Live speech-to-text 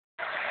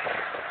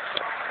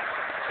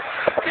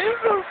You're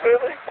so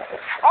silly.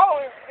 I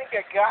don't even think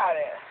I got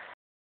it.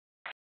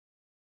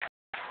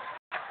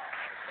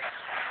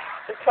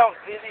 It's on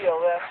video,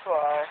 that's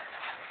why.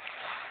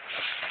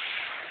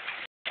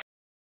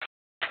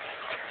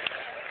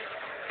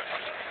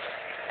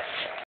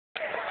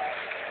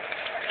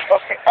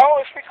 Okay.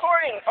 Oh, it's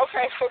recording.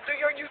 Okay, so do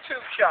your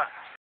YouTube shot.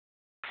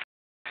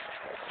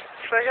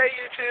 Say hey,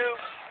 YouTube.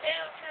 Hey,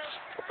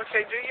 YouTube.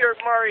 Okay, do your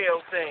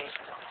Mario thing.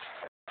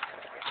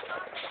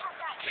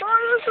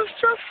 Sorry, this is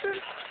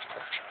Justin.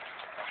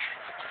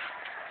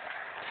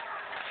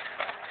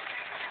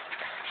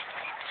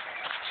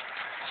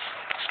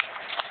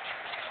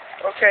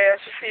 Okay, as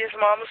you see, his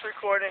mom is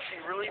recording.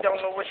 She really don't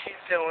know what she's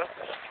doing.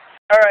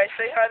 Alright,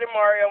 say hi to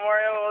Mario.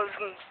 Mario is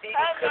eating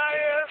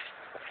cookies.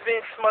 He's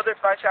being smothered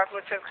by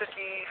chocolate chip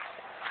cookies.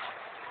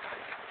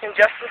 And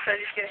Justin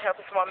said he's going to help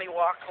his mommy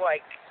walk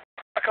like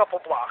a couple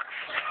blocks.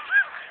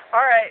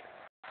 Alright.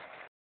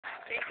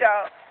 Peace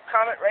out.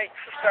 Comment, rate,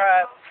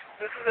 subscribe.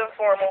 This is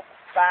informal.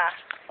 Bye.